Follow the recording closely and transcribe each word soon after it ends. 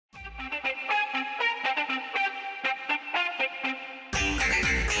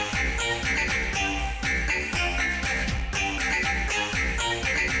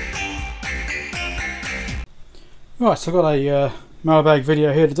Right, so I've got a mailbag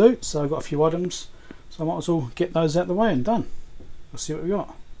video here to do, so I've got a few items, so I might as well get those out of the way and done. We'll see what we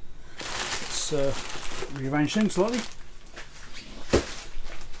got. Let's rearrange things slightly.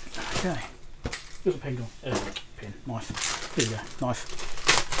 Okay, here's a pen gone. Pen, knife. Here we go, knife.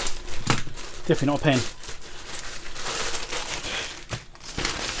 Definitely not a pen.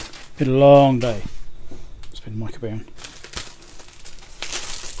 Been a long day. Spin the mic around.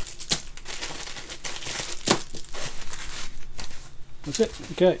 That's it.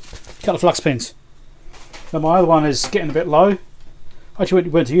 Okay, couple of flux pens. Now my other one is getting a bit low. I actually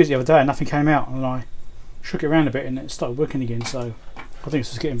went to use it the other day and nothing came out, and I shook it around a bit and it started working again. So I think it's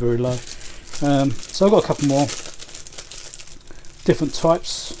just getting very low. So I've got a couple more different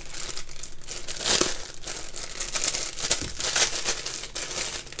types.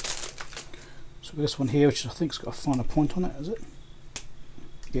 So this one here, which I think's got a finer point on it, is it?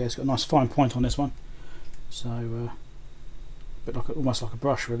 Yeah, it's got a nice fine point on this one. So. Bit like almost like a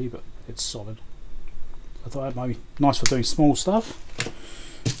brush really, but it's solid. I thought that might be nice for doing small stuff.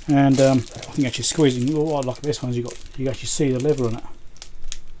 And I think actually squeezing, what I like this one is you actually see the lever on it.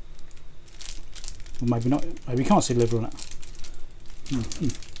 Or maybe not, maybe you can't see the lever on it.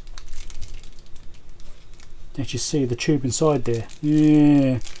 You actually see the tube inside there.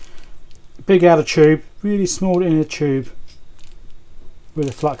 Yeah. Big outer tube, really small inner tube where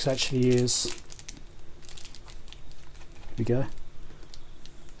the flux actually is. We go.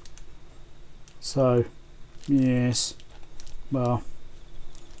 So yes, well,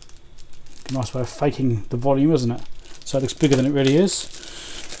 a nice way of faking the volume, isn't it? So it looks bigger than it really is.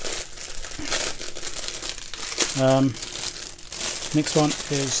 Next one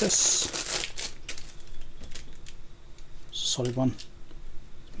is this. It's a solid one,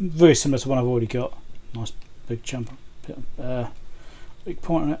 very similar to one I've already got. Nice big jump, big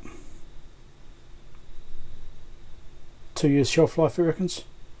point on it. 2 years shelf life, it reckons.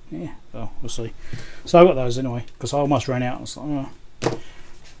 Yeah, well, we'll see. So I got those anyway because I almost ran out. I was like, oh.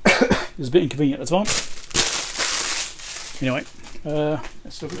 It was a bit inconvenient at the time. Anyway,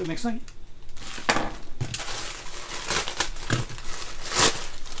 let's look at the next thing.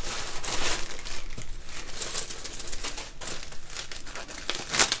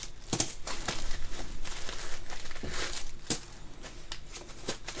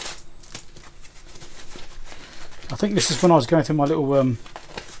 I think this is when I was going through my little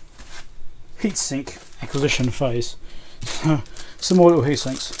heatsink acquisition phase. Some more little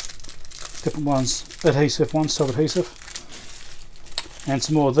heatsinks, different ones, adhesive ones, self-adhesive, and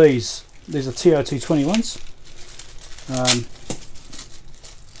some more of these. These are TO220 ones.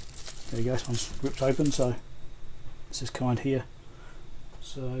 There you go, this one's ripped open, so it's this kind here.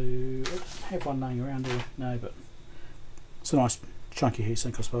 So I have one laying around here, no, but it's a nice chunky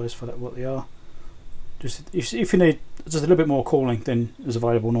heatsink, I suppose, for that what they are. Just if you need just a little bit more cooling than is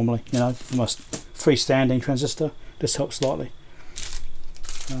available normally, you know, almost freestanding transistor, this helps slightly.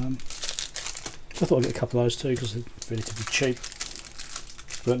 I thought I'd get a couple of those too because they're relatively cheap.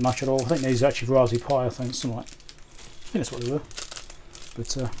 Weren't much at all. I think these are actually Raspberry Pi, I think, something like. I think that's what they were.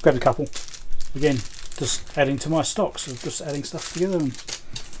 But grabbed a couple. Again, just adding to my stocks, so just adding stuff together,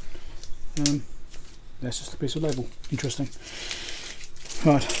 and that's just a piece of label. Interesting.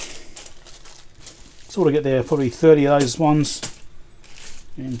 Right. So what I get there, probably 30 of those ones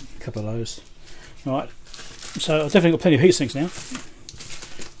and a couple of those. Right, so I've definitely got plenty of heat sinks now.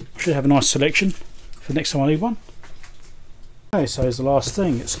 I should have a nice selection for next time I need one. Okay, so here's the last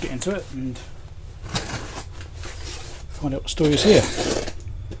thing. Let's get into it and find out what the story is here.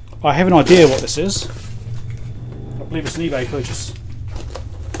 I have an idea what this is. I believe it's an eBay purchase.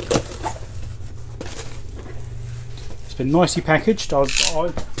 It's been nicely packaged. I'm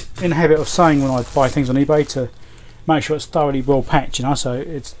in the habit of saying when I buy things on eBay to make sure it's thoroughly well packed, you know, so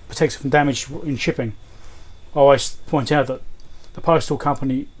it protects it from damage in shipping. I always point out that the postal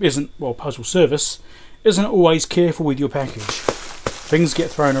company isn't, well, postal service isn't always careful with your package. Things get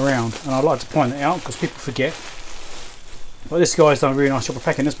thrown around, and I like to point it out because people forget. But this guy's done a really nice job of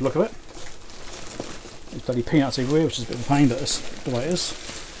packing this, by the look of it. There's bloody peanuts everywhere, which is a bit of a pain, but that's the way it is.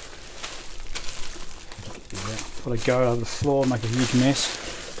 Put a go over the floor, make a huge mess.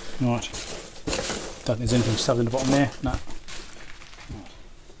 Right, don't think there's anything stuck in the bottom there, no.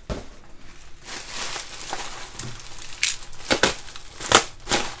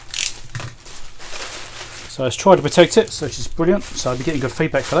 So let's try to protect it, so which is brilliant, so I'll be getting good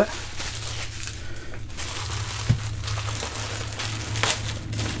feedback for that.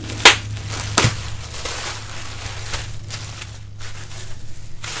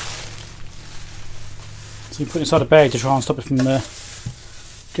 So you put it inside a bag to try and stop it from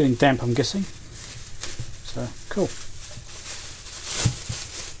getting damp, I'm guessing. So Cool.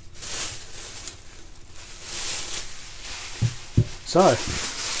 So,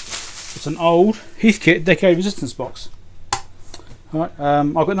 it's an old Heathkit decade resistance box. Right,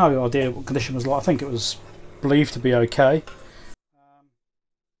 I've got no idea what condition it was like. I think it was believed to be okay.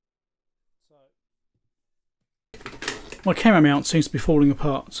 My camera mount seems to be falling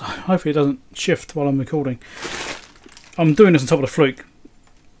apart, so hopefully it doesn't shift while I'm recording. I'm doing this on top of the Fluke.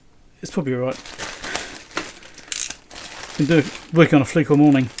 It's probably alright. Been working on a Fluke all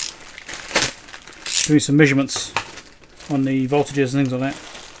morning, doing some measurements on the voltages and things like that.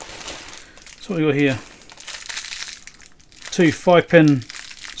 So what we got here: two 5-pin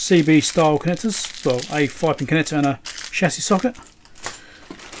CB style connectors. Well, a 5-pin connector and a chassis socket.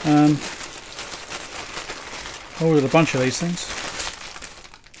 I ordered a bunch of these things.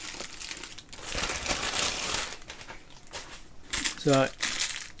 So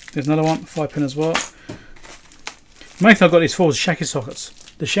there's another one, 5-pin as well. The main thing I've got these for is chassis sockets.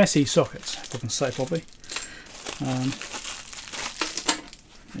 The chassis sockets, if I can say it properly.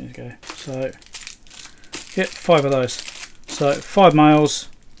 There you go. So get 5 of those. So 5 males,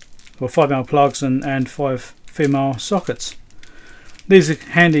 or 5 male plugs, and 5 female sockets. These are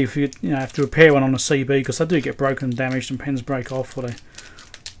handy if you have to repair one on a CB, because they do get broken and damaged and pins break off, or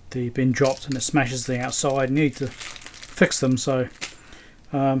they've been dropped and it smashes the outside and you need to fix them. So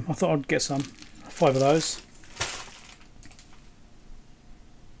I thought I'd get 5 of those.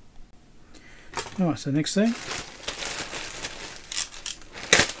 Alright, so next thing,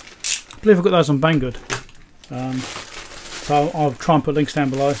 I believe I've got those on Banggood. So I'll try and put links down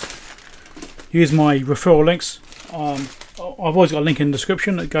below. Use my referral links. I've always got a link in the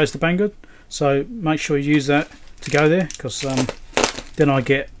description that goes to Banggood, so make sure you use that to go there, because then I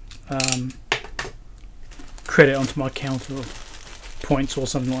get credit onto my account, or points or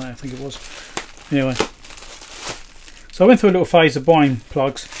something like that, I think it was. Anyway, so I went through a little phase of buying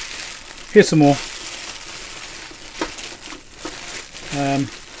plugs. Here's some more.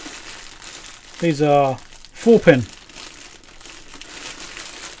 These are 4-pin. I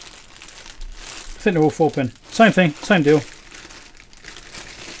think they're all 4-pin. Same thing, same deal.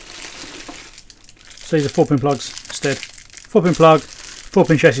 So these are 4-pin plugs instead. 4-pin plug,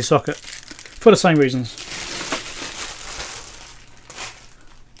 4-pin chassis socket, for the same reasons.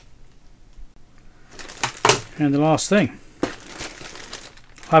 And the last thing,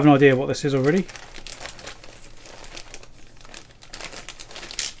 I have no idea what this is already.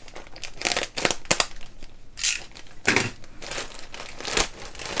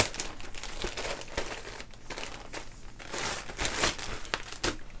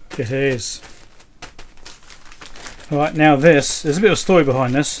 It is. Right, now there's a bit of a story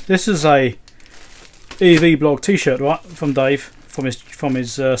behind this. This is a EV blog t-shirt, right, from Dave, from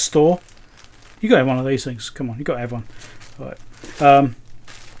his store. You got to have one of these things. Come on, you got to have one. Right.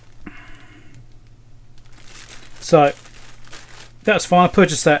 So that's fine. I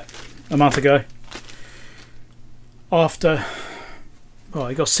purchased that a month ago. After, well,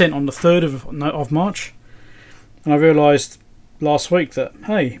 it got sent on the 3rd of March, and I realised last week that,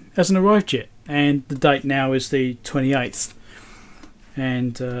 hey, it hasn't arrived yet, and the date now is the 28th,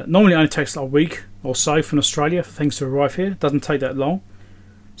 and normally it only takes a week or so from Australia for things to arrive here. It doesn't take that long.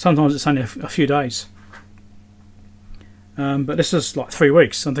 Sometimes it's only a few days, but this is like 3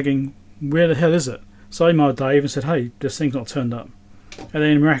 weeks. I'm thinking, where the hell is it? So I emailed Dave and said, hey, this thing's not turned up, and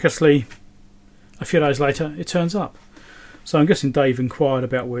then miraculously a few days later it turns up. So I'm guessing Dave inquired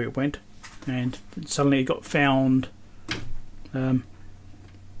about where it went, and suddenly it got found. An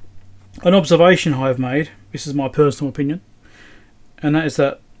observation I have made, this is my personal opinion, and that is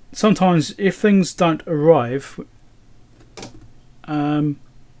that sometimes if things don't arrive,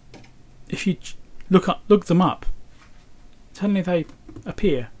 if you look them up, suddenly they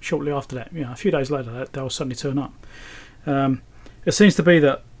appear shortly after that. A few days later they'll suddenly turn up. It seems to be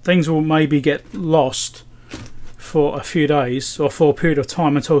that things will maybe get lost for a few days or for a period of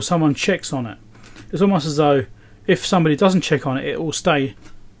time until someone checks on it. It's almost as though if somebody doesn't check on it, it will stay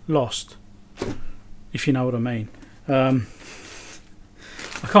lost, if you know what I mean. I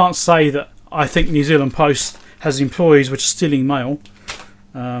can't say that I think New Zealand Post has employees which are stealing mail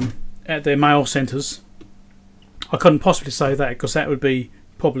at their mail centres. I couldn't possibly say that, because that would be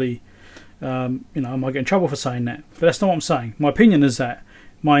probably, I might get in trouble for saying that. But that's not what I'm saying. My opinion is that,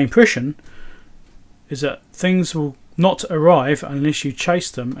 my impression is that things will not arrive unless you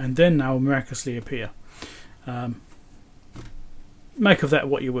chase them, and then they'll miraculously appear. Make of that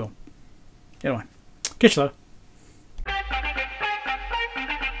what you will. Anyway, catch you later.